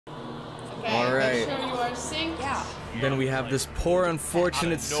Yeah. Then we have this poor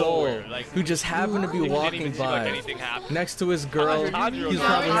unfortunate soul who just happened to be walking by next to his girl. He's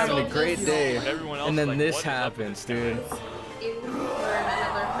probably having a great day, and then this happens, dude.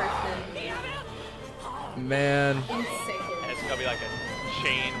 Man, It's gonna be like a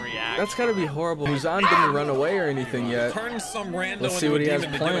chain reaction. that's gotta be horrible. Muzan didn't run away or anything yet. Turn some random Let's see what he has to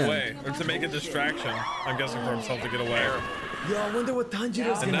get planned. away, or to make a distraction. I'm guessing for himself to get away. Yo, I wonder what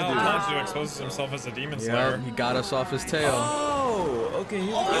Tanjiro's And gonna now do. Tanjiro exposes himself as a demon Yeah, slayer. he got us off his tail. Oh, okay.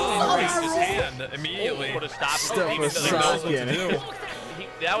 He raised his hand immediately. Would have stopped Stuff him. was He knows what to sucking. do.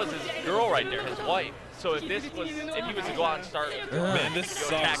 That was his girl right there, his wife. So if this was, if he was to go out and start, Man, this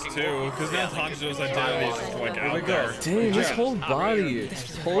sucks too, because now Tanjiro's identity is just like out there. Dang, his whole body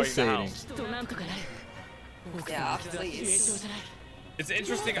is pulsating. Yeah, please. It's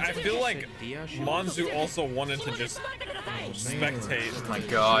interesting. I feel like Manzu also wanted to just spectate. Oh my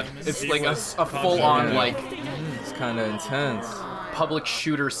god. It's like a full-on, like, It's kind of intense. public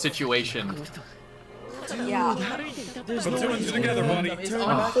shooter situation. Yeah. There's Put no two and two together, buddy.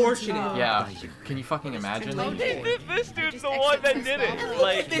 Unfortunate. Yeah. Can you fucking imagine? this dude's the one that did it.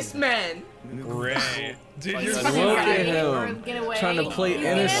 Like This man. Great. Dude, you're Look at him trying to play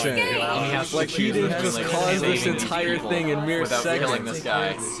innocent. And he has to Like he choose didn't between, just like, cause this saving entire people thing in mere without killing seconds. this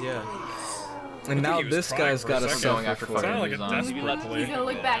guy. Yeah. And now he was this trying guy's for a got to second. Going suffer after for It it. sounded like a Muzan. desperate play. He's gonna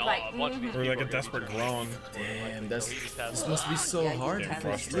look back like, Or like a desperate groan. Damn, this must be so hard. Getting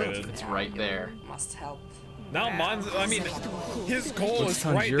frustrated. It's right there. Must help. Now Manzu, I mean, his goal What's is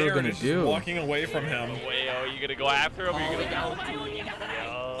right Tanjiro there gonna and it's do? just walking away from him. wait, are you gonna go after him? Or are you gonna go?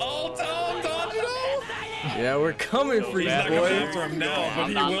 Oh, Tanjiro! Yeah, we're coming for He's you, not coming boy. after him now, but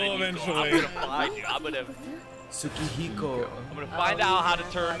he will eventually. I'm gonna find you. I'm Tsukihiko. gonna find out how to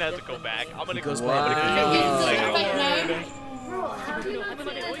turn Nezuko back. I'm gonna goes go. Wow. Bro, how do you to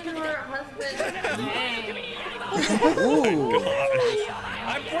her husband? Ooh.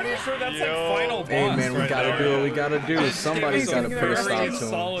 I'm pretty sure that's like final boss. Hey man, we right gotta there. do what we gotta do. Somebody's gotta put a stop Very to him.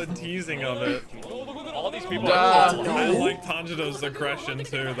 solid teasing of it. All these people, I like Tanjiro's aggression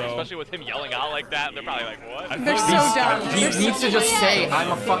too, though. especially with him yelling out like that, they're probably like, what? I They're feel so like dumb. He needs to just say,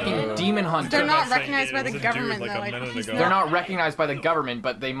 I'm a fucking demon hunter. They're not saying recognized by it the was a government, dude, like, though. a Like, minute he's ago. They're not recognized by the government,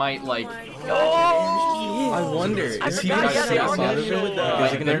 but they might, like, I wonder, is he gonna forgot, snap yeah, out of it? Is he like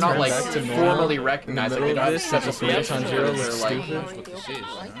gonna they're not, turn like, back to normal formally in the recognized. Like, middle they of don't this? have Just separate let Tanjiro look they're like,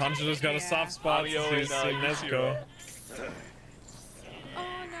 stupid? Tanjiro's got a soft spot to see Nezuko.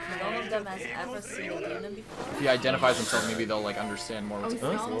 None of them has ever seen a demon before. if he identifies himself, maybe they'll, like, understand more what's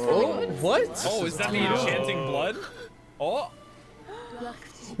going on. Oh, what? Oh, is that the enchanting blood? Oh.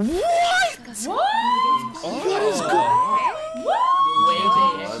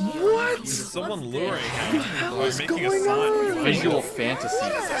 What? Is someone luring him by making a sign? Visual fantasy.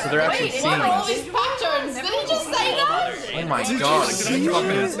 So they're actually seeing this. these patterns? Did he just say that? Oh my god, it's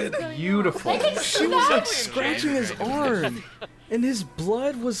fucking beautiful. She was like scratching his arm, and his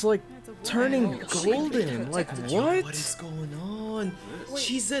blood was like turning golden. Like what? What is going on?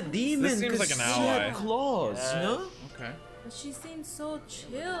 She's a demon. This seems 'cause like an she ally. had claws, you know? Okay. But she seems so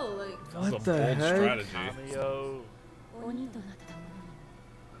chill, like. That's What a the bold heck? strategy. Yo.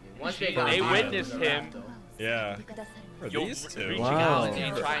 Once They witnessed him Yeah. For these two. reaching Wow. out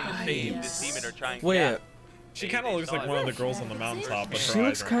and trying to save this demon or trying to. Wait, She kind of looks like one of the girls on the mountaintop, but her she eyes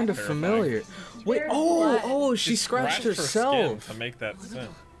looks are kind of terrifying. familiar. Wait, oh, she scratched her skin herself, to make that sin.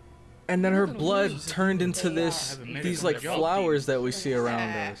 and then her blood turned into these like flowers that we see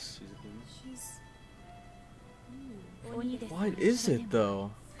around us. What is it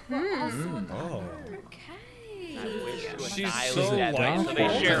though? Oh. She's She's so so likable. so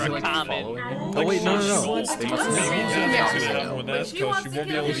they share a common. Oh wait, no. They must Maybe know. that's gonna happen with Nezuko. She won't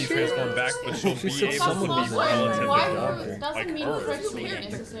be able to be transformed back, but she'll She be said able someone to was be lying. relatively normal, Doesn't like mean her. it's clear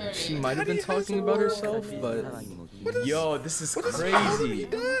necessarily. She might have been talking about herself, but Yo, this is crazy.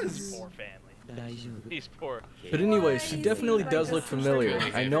 Poor family. He's poor. But anyway, she definitely does look familiar.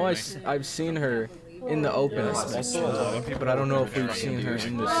 I know I've seen her in the open, but I don't know if we've seen her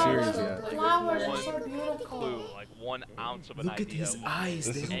in the series yet. Flowers are so Clue, beautiful. like 1 ounce of an Look at idea. his eyes.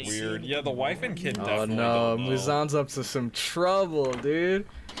 This They is weird. Yeah, the wife and kid Oh definitely no, don't know. Muzan's up to some trouble, dude.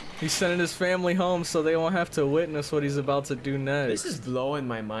 He's sending his family home so they won't have to witness what he's about to do next. This is blowing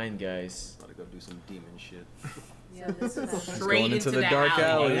my mind, guys. Gotta go do some demon shit. Yeah, this is Going into the dark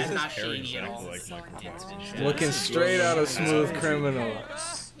alley. This is Harry exactly like Michael Jackson. Looking straight out of Smooth Criminal.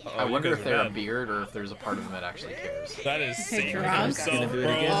 I wonder if they're a beard or if there's a part of them that actually cares. That is Satan drunk. himself, bro.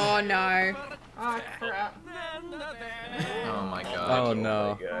 Oh no. oh crap. Oh my god. Oh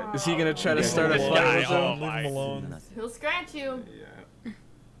no. Is he gonna try to start a This fight guy, with oh, him? leave him alone. He'll scratch you.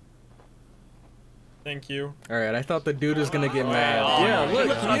 Dang, Thank you. Alright, I thought the dude was gonna get mad. Yeah,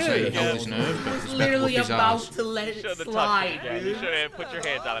 look, He's literally about to let it Shouldn't have slide, touched him, dude. You should have put your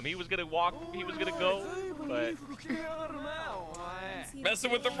hands on him. He was gonna walk. He was gonna go, but Messing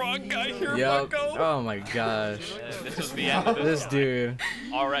with the wrong guy here, Yep. Bucko. Oh my gosh. this was the end of This guy. dude.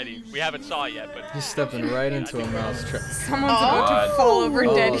 Already. We haven't saw it yet, but He's stepping right into a mouse trap. Someone's about to fall over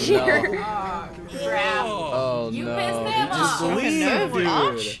dead here. Oh You no. pissed He him just off. leave,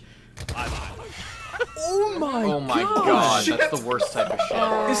 dude. Oh my Oh my god, that's the worst type of shit.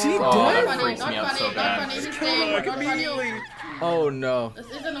 Is he Oh, dead? that freaks me out so bad. Oh no. This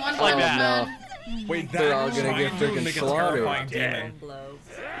isn't one Like Oh that. no. Wait, They're all that gonna get freaking slaughtered. demon.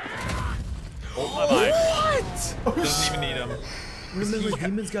 What? Doesn't even need him. Remember,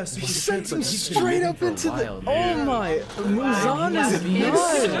 demons got super Sent strength, him but he's been straight moving up for a into the. while, Oh man. my. Muzan is he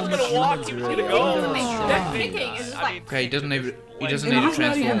was nuts. gonna walk. He was gonna go. They're thinking, it's just like. Okay, he doesn't even And need to he's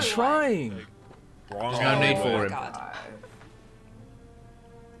not even transform. trying. Wrong. There's no need for him.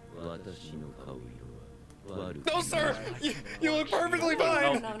 No, sir. You look perfectly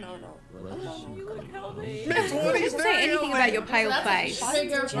fine. Miss Woody's Don't say anything about your pale face.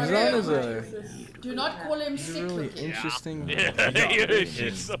 Muzan is a Do not call him he's a sick really looking. interesting. Yeah,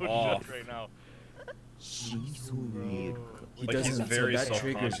 she's so off. shook right now. He Like he's doesn't very so that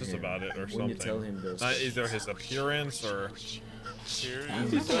triggers self-conscious him about it or when you tell something. him those Not either his appearance or.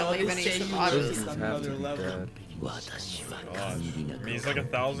 He's gonna leave any Those survivors. dudes have to be dead. God. I mean, he's like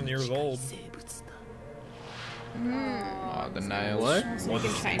 1,000 years old. Oh, the nails. What?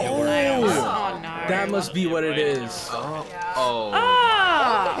 Chain of nails. Oh no. That must be what it is. Oh.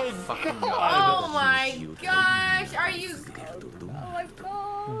 Ah! Fucking god. Oh my gosh, are you? Oh my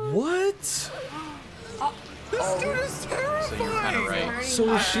god. What? So you're kind of right.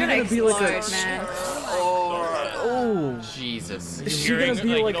 So is she Gonna gonna be like a? explode, man. Oh, Jesus. Is she gonna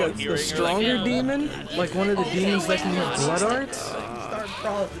be like a stronger demon? Like one of the demons that can use blood arts?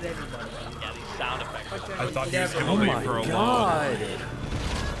 Sound effects. I thought he was gonna Oh leave my her alone. god.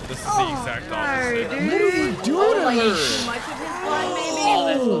 This is the exact opposite. What are you doing to her? Too much of his blood,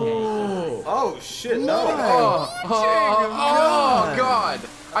 maybe. Oh shit, no. Oh god.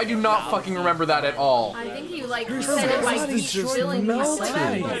 I do not fucking remember that at all. I think he like said it like body he's just drilling melted.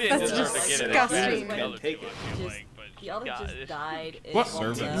 his That's disgusting. The other just died. What?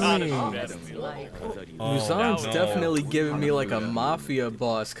 Muzan's no. definitely giving me like a mafia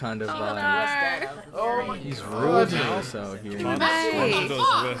boss kind of vibe. Oh He's rude out here.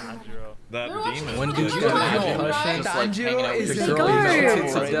 Tanjiro's with that demon. One dude's got concussion. Just like hanging out with The your girl girl melted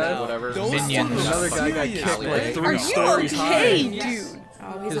to death. whatever. Minions. Another guy got kicked like Are 3 you stories okay, high. dude?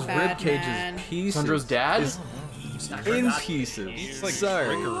 Oh, he's His a rib bad cage man. is pieces. Sandra's dad? Is in pieces. He's like Sorry.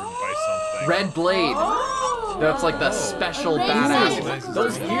 triggered by something. Red Blade. That's like the special badass.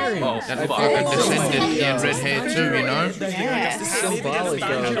 Those earrings. Oh, That fuck. fucking descendant in red hair too, you know? Yes. Symbolic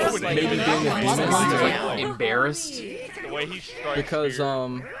of maybe being a demon. Like, embarrassed The way he strikes Because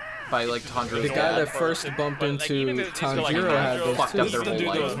by like Tanjiro's the guy dad. that first bumped into Tanjiro had those Fucked up too. their The whole dude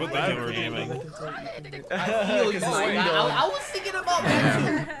that was life. with the camera gaming. I was thinking about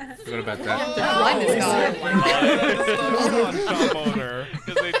Forgot about that. Blind this guy. Shop owner.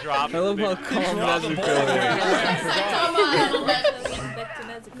 because they dropped. I love how calm Nezuko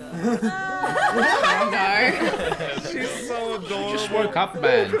is. She's so adorable. Just woke up,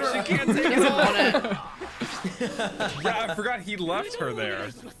 man. She can't take it On off. it. Yeah, I forgot he left her there.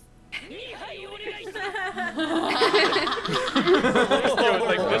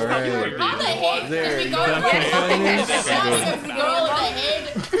 Like, this Alright. How the heck There, did we you go got from complaints? the girl in the head?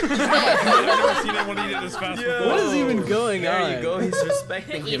 I've never seen anyone eat it this fast before. What is even going There you on? go, he's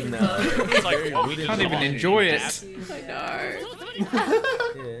respecting him now. It's like, Can't even enjoy it.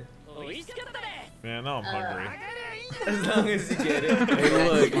 Man, now I'm hungry. As long as you get it. Hey,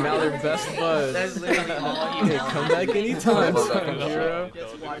 look, now they're best buds. That's literally all you Hey, come back anytime,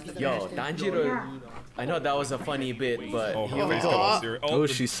 Tanjiro. Yo, Tanjiro, I know that was a funny bit, but Oh, here her we face go. got all serious. Oh,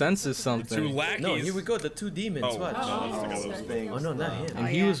 the she senses two something. lackeys. No, here we go, the two demons, Oh, watch. no, let's take those things. Oh no, not him. And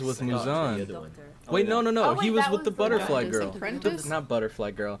he was with The Muzan. other one. Wait, no, he was with the butterfly girl. Apprentice? Not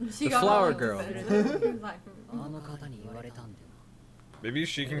butterfly girl. The flower girl. Maybe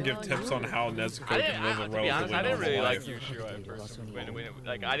she can give tips on how Nezuko can live a to be honest, relatively I didn't really normal like life. Yushu at first.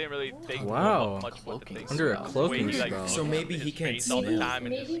 Like, I didn't really think Wow. much what to think. Under a about. cloaking The way he, spell. So maybe he his can't face all the smell. time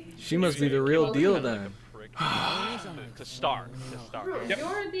and just- She must be the real deal then. to start.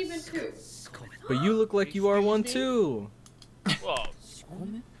 You're a demon too. But you look like you are one too. Whoa.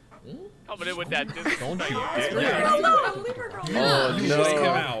 Coming in with that. Don't you dare. Oh You no. take him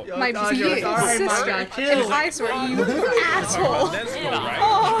out. My God, beauty you're sorry, sister. Mark. And I swear, you asshole. Nezuko, right?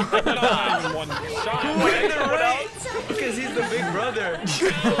 Not even one shot. Because he's the big brother.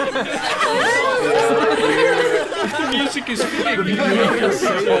 The music is fitting.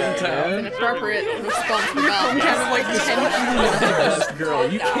 Inappropriate response from Val. Kind of like 10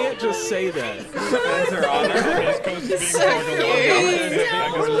 Girl, you can't just say that. Fans are on her. He's coast being part of the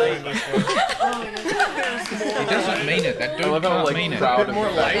He doesn't mean it. That dude can't mean it. Proud of More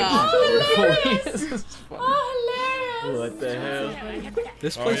her. light. Oh, What the hell?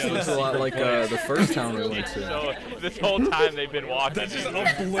 This place looks a lot like the first town we went to. So this whole time they've been walking. That's just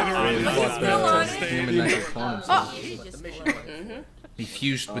obliterated. Fuck that. Human clone himself. He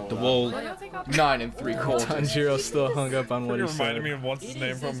fused with the wall. 9 3/4. Tanjiro still hung up on what You he reminded said. me of what's his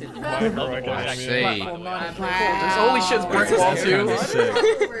name from My Hero Academia. See. Holy shit's brick wall too. Kinda sick.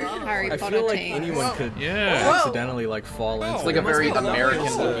 Harry I Potter feel like team. anyone could Yeah. accidentally like fall into It's like a very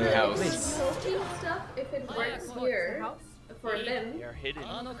American looking house. Coaching stuff, if it works here, for them, They're hidden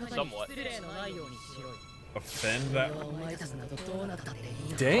somewhat. Offend that.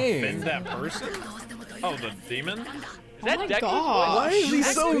 Dang. Offend that person? Oh, the demon? Is that Deku's God. Why is he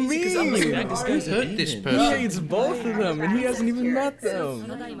so mean? Who hurt this He person? hates both of them and he hasn't even met them.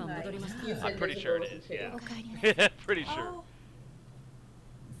 voice? I'm pretty sure it is, yeah. Pretty sure.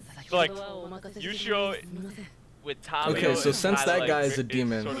 So like, Yushiro with Tommy. Okay, so since that guy is a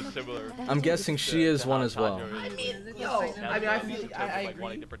demon, sort of similar. I'm guessing she is one as well. I mean, I feel, I like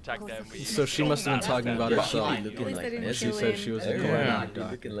wanting to protect them. So she must have been talking about herself. looking like didn't She fill said in. she was a Yeah. girl.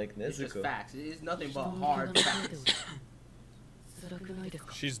 looking like Nezuko. It's just facts. It's nothing but hard facts.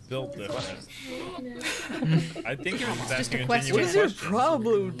 She's built different. I think he was just asking a What genuine is your question.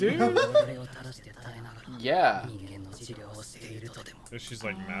 problem, dude? Yeah. She's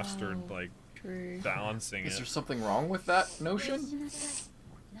like mastered like True. balancing Is there it. something wrong with that notion?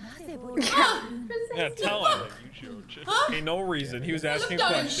 Yeah, tell him. Ain't no reason. He was asking a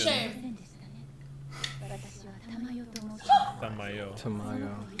question. Tamayo.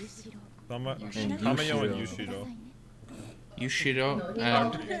 Tamayo. Tamayo and Yushiro. Yushiro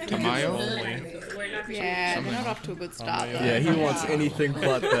and Tamayo? Yeah, they're not off to a good start. though. Yeah, he wants anything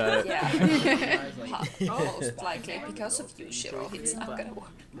but that. Most likely because of Yushiro, it's not gonna work.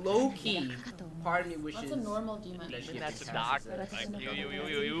 Low key, part of me wishes. That's a normal demon. that she That's a had doctor. Like,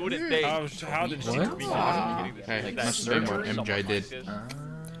 you wouldn't think. How did she What? be Hey, it must have been what MJ did.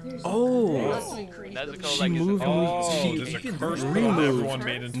 Oh, Nezuko, she like, moved Oh, there's a curse put on everyone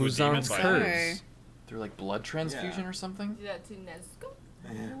made into a demon Muzan's by Oh. curse. Through like blood transfusion or something? Do that to Nezuko?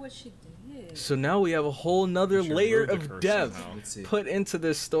 What she did. So now we have a whole nother She layer removed the of curse depth somehow. Let's see. put into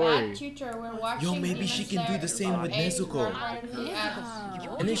this story. That teacher, we're watching. Yo, maybe she can do the same with Nezuko.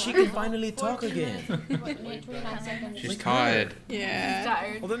 And then she can finally talk again. She's tired.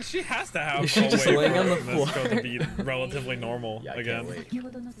 Yeah. Well, then she has to have Is she a just way laying for on the Nezuko floor? to be relatively normal Yeah, I again. can't wait.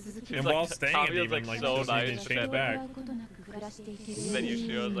 And like, while staying a Tommy was, demon, like, like, so doesn't need nice to change that- back. Then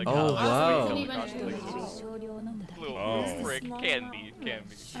Yushiro's like, Oh, wow. little prick. Can be.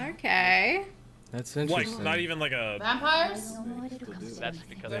 That's Okay. Like, interesting. not even like a... Vampires? That's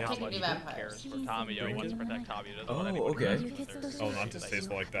because They're of how much technically he vampires. cares for Tamiyo and wants to protect Tamiyo. Doesn't want Oh, anyone okay. hurt. Oh, not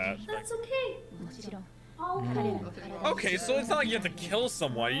distasteful like that. That's okay. Okay, so it's not like you have to kill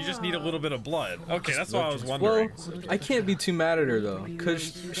someone, you just need a little bit of blood. Okay, that's what I was Well, wondering. I can't be too mad at her though,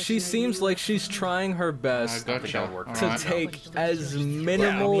 cause she seems like she's trying her best Gotcha. to Alright. take as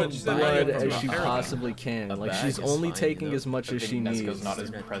minimal but then blood I as she compare that. possibly can. Like bag she's is only fine, taking though. as much I as she think needs. Nezuko's not as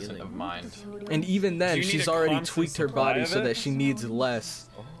present of mind. And even then, Do you need she's a already constant tweaked her supply body of so it? that she needs less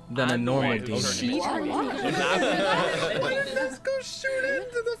than a normal demon. Let's go shoot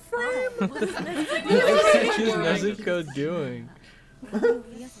into the frame! What the heck is Nezuko doing?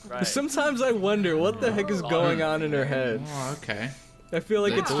 Sometimes I wonder what the heck is going on in her head. Oh, okay. I feel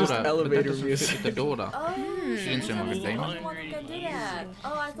like The it's just daughter, but that elevator doesn't fit music. with the daughter. Oh, She didn't seem like a she's the demon. only one who can do that.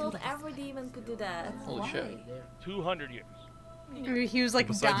 Oh, I thought every demon could do that. Holy shit. 200 years. He was like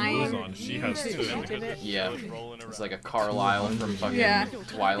Besides dying. Luzon, she has two. Yeah. It's like a Carlisle from fucking Yeah.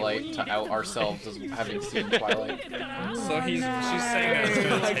 Twilight to out ourselves as having seen Twilight. So she's saying that it's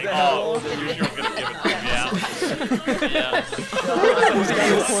gonna take Oh, Yushiro's gonna give it to him, yeah.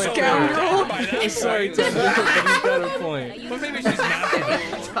 I'm sorry, Tanjiro, but he's got a point. But maybe she's mastered it at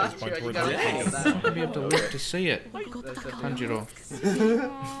this point towards the end. I'll be able to live to see it. Tanjiro.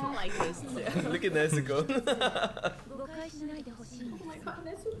 Look at Nezuko.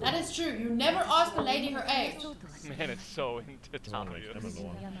 That is true. You never ask a lady her age. Man is so into There's only Tamiyo. him and the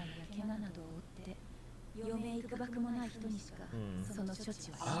one.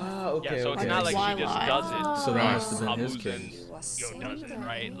 Ah, okay. Yeah, so it's not like she just does it. So that must have been his case. Does it,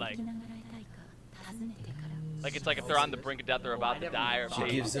 right? Like it's like if they're on the brink of death, they're about to die, or if She they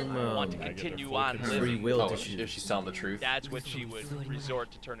gives him want to continue on free living. will. Oh, if she's telling the truth. That's what she would resort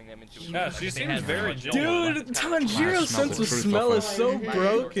to turning them into. Yeah, she seems very genuine. Dude, Tanjiro's sense of smell is so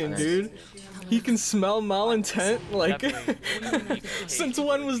broken, dude. He can smell malintent. Like, since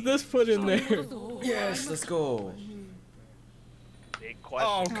when was this put in there? Yes, let's go. Big question.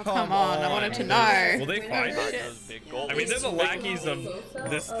 Oh, come on, I wanted to know. Will they find it? I mean, they're the lackeys of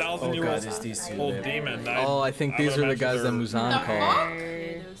this 1,000-year-old demon. Oh, I think these are the guys that Muzan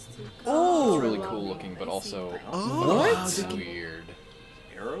called. Oh, it's really cool looking, but also What? weird.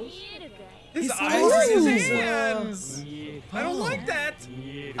 Arrows? His eyes in his hands. I don't like that.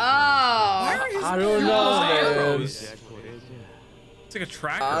 Oh. I don't know, man. It's like a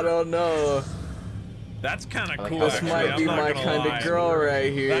tracker. I don't know. That's kind of cool. This actually. might be I'm not my gonna kind lie. of girl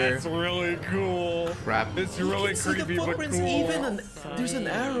right here. That's really cool. Crap. It's really creepy, but cool. There's an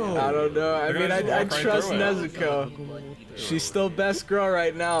arrow. I don't know. I They're mean, gonna just I walk right trust through it. Nezuko. She's still best girl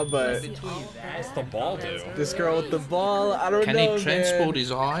right now, but What's the ball do? this girl with the ball, I don't Can know, he transport man.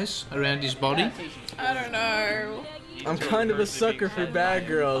 his eyes around his body? I don't know. I'm kind of a sucker for bad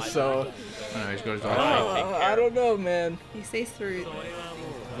girls, so No, he's got his eyes. I don't know, man. He sees through.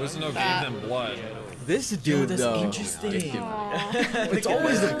 There's no gave them blood. This dude, That's though, interesting. it's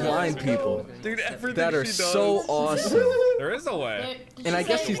always the blind people Dude, everything that are she so does. awesome. There is a way. And I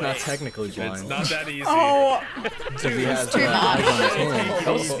guess he's not technically It's blind. not that easy. Oh, Because he has eyes on his hand.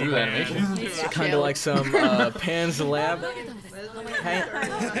 That was smooth animation. Kind of like some Pan's Labyrinth.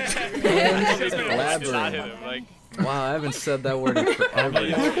 Like, Wow, I haven't said that word in forever.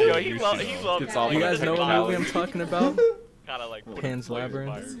 yo, he loves You guys know what movie I'm talking about? Kind of like Pan's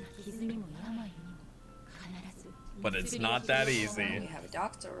Labyrinth. But it's not that We easy. have a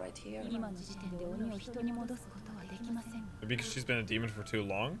doctor right here. Because she's been a demon for too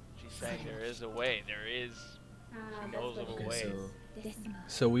long? She's saying there is a way. There is. She knows of a way.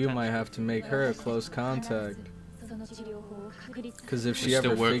 So we might have to make her a close contact. Because if she We're ever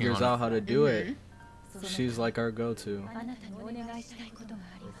still working figures on it. out how to do it, she's like our go-to.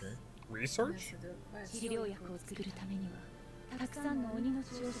 Research?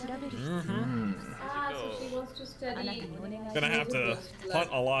 Ah, so she wants to study. Gonna have to hunt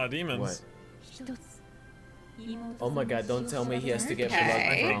a lot of demons. Oh my god, don't tell me he has to get blood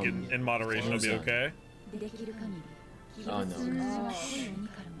I from... think in moderation it'll be okay. Oh no.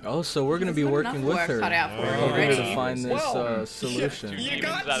 Oh, so we're gonna be working with her, cut out for her helping her to already. find this solution. You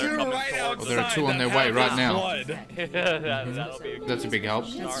got two right outside. Well, there are two on their that way have right his now. blood. That'll be a good That's a big help.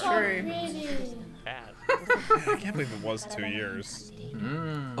 That's true. pass. I can't believe it was 2 years.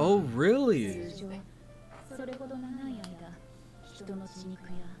 Oh, really?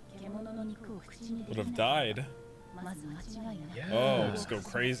 Would have died. Oh, just go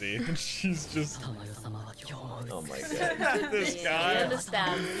crazy. She's just. Oh my god. This He guy.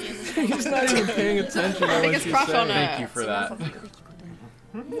 understands. He's not even paying attention to what Biggest she's crush on saying. her. Thank you for that.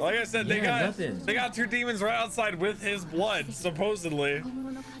 Like I said, they Yeah, got nothing. they got two demons right outside with his blood, supposedly.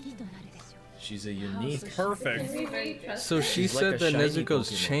 She's a unique. It's perfect. So she She's like said a that shiny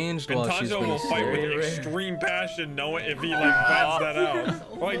Nezuko's Pokemon. changed And while she's Tanjiro been will fight with asleep. extreme passion, knowing if he like finds that out.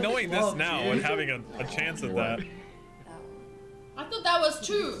 Or, like knowing this now and having a chance at that. I thought that was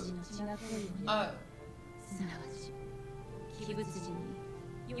true. Oh.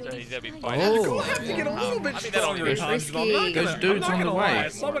 So he's gonna be fighting. Oh. I have to get a little bit I mean, that'll stronger, be Tanjiro. I'm not There's gonna- dudes I'm on not the gonna lie. way.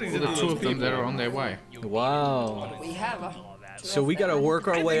 Somebody's The gonna two those of them that people. are on their way. Wow. We have So we gotta work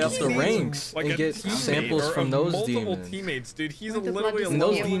our way up the ranks Like and a get teammate samples or from those multiple demons. teammates, dude. He's Like the literally blood And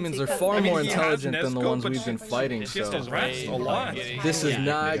those Yeah, demons are once he far cuts more it. He has intelligent than the Nezuko, ones but we've been fighting, She just so has rest a lot. this is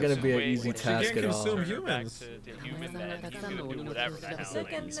not gonna be an easy She can't task at all. consume humans. To human, then he's gonna do whatever the hell.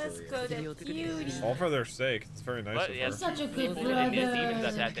 Second, let's go to beauty. All for their sake. It's very nice But of he her. has Such a good and his demons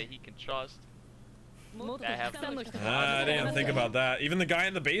brother. that he can trust. That have I didn't think about that. Even the guy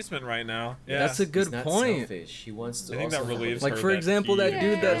in the basement right now. Yeah. That's a good He's not point. selfish. He wants to I think that also relieves Like her for that example, he- that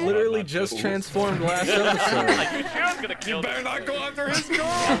dude that literally just transformed last episode. He's gonna kill You better not go after his girl.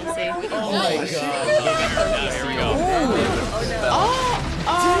 Oh my god. Here we go.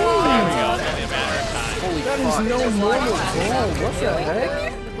 That is no normal ball. What the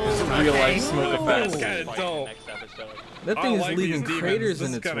heck? Real life smoke That's effect. kind of dope. Next episode. That I thing is like leaving these demons. craters This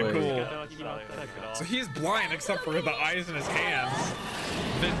in is its kinda way. cool. So he's blind except for the eyes in his hands.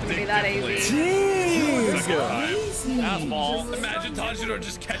 Be that easy. Jeez. Fastball. Imagine Tanjiro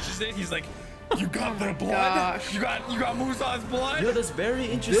just catches it. He's like, You got their blood? You got Muzan's blood? Yo, that's very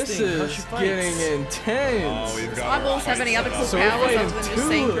interesting. This is getting intense. Eyeballs have any other cool powers other than just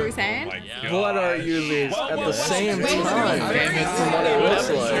seeing through his hand? Blood art users at the same time from what it looks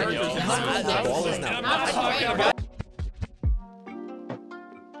like.